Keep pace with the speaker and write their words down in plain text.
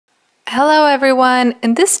Hello everyone!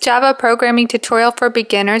 In this Java programming tutorial for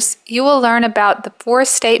beginners, you will learn about the for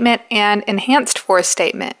statement and enhanced for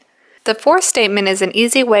statement. The for statement is an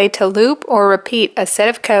easy way to loop or repeat a set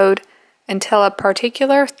of code until a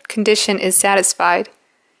particular condition is satisfied.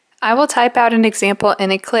 I will type out an example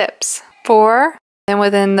in Eclipse. For, then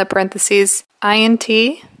within the parentheses, int,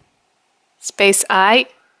 space I,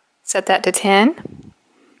 set that to 10,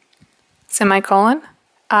 semicolon,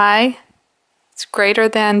 I is greater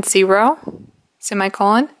than 0,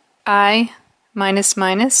 semicolon, I minus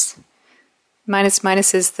minus, minus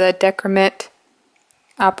minus is the decrement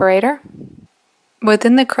operator.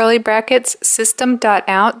 Within the curly brackets,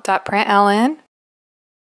 system.out.println.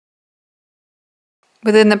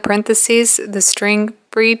 Within the parentheses, the string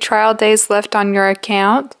free trial days left on your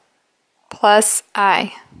account, plus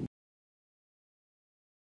I.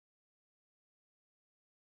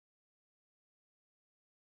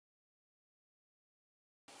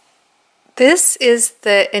 This is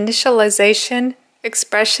the initialization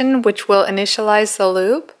expression which will initialize the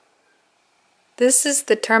loop. This is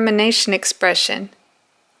the termination expression.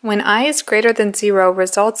 When I is greater than 0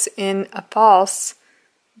 results in a false,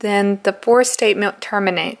 then the for statement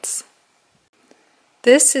terminates.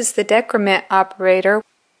 This is the decrement operator,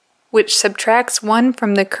 which subtracts 1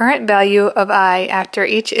 from the current value of I after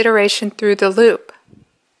each iteration through the loop.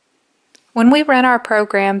 When we run our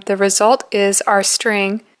program, the result is our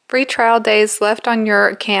string, free trial days left on your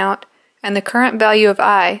account, and the current value of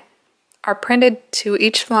I are printed to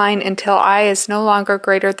each line until I is no longer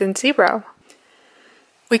greater than 0.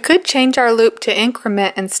 We could change our loop to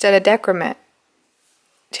increment instead of decrement.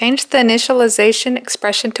 Change the initialization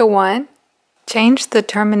expression to 1. Change the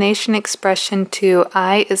termination expression to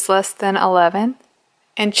I is less than 11.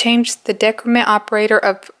 And change the decrement operator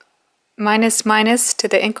of minus minus to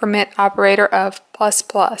the increment operator of plus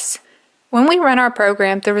plus. When we run our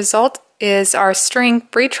program, the result is our string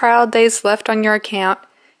free trial days left on your account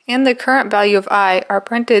and the current value of I are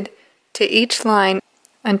printed to each line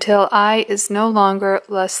until I is no longer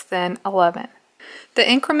less than 11. The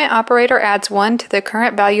increment operator adds 1 to the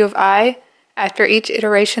current value of I after each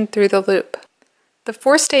iteration through the loop. The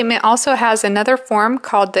for statement also has another form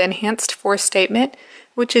called the enhanced for statement,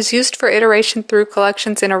 which is used for iteration through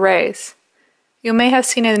collections and arrays. You may have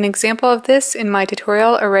seen an example of this in my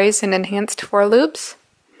tutorial, Arrays and Enhanced For Loops.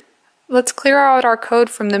 Let's clear out our code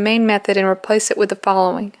from the main method and replace it with the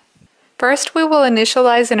following. First, we will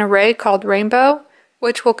initialize an array called rainbow,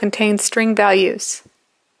 which will contain string values.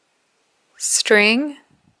 String,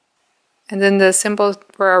 and then the symbol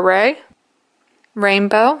for array,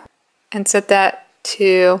 rainbow, and set that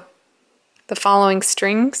to the following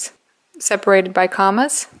strings, separated by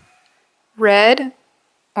commas: red,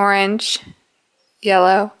 orange,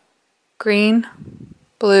 yellow, green,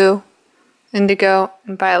 blue, indigo,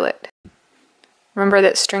 and violet. Remember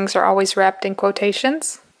that strings are always wrapped in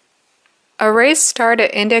quotations. Arrays start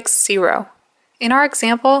at index 0. In our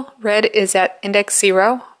example, red is at index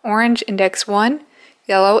 0, orange index 1,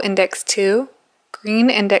 yellow index 2,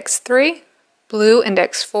 green index 3, blue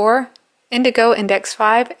index 4, indigo index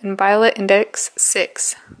 5, and violet index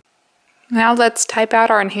 6. Now let's type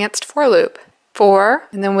out our enhanced for loop. For,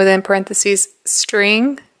 and then within parentheses,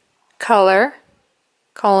 string, color,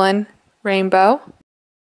 colon, rainbow.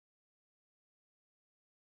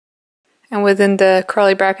 And within the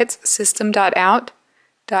curly brackets,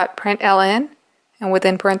 system.out.println, and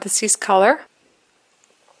within parentheses, color.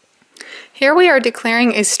 Here we are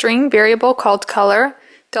declaring a string variable called color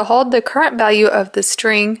to hold the current value of the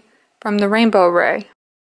string from the rainbow array.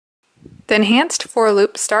 The enhanced for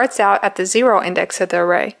loop starts out at the 0 index of the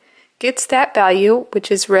array, gets that value, which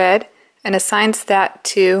is red, and assigns that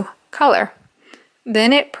to color.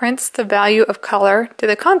 Then it prints the value of color to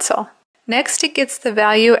the console. Next, it gets the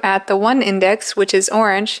value at the 1 index, which is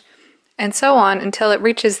orange, and so on until it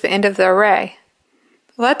reaches the end of the array.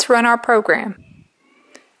 Let's run our program.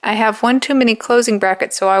 I have one too many closing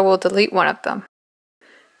brackets, so I will delete one of them.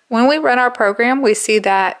 When we run our program, we see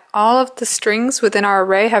that all of the strings within our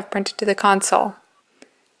array have printed to the console.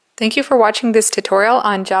 Thank you for watching this tutorial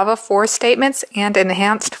on Java for statements and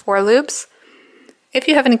enhanced for loops. If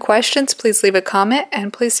you have any questions, please leave a comment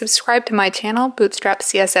and please subscribe to my channel, Bootstrap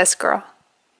CSS Girl.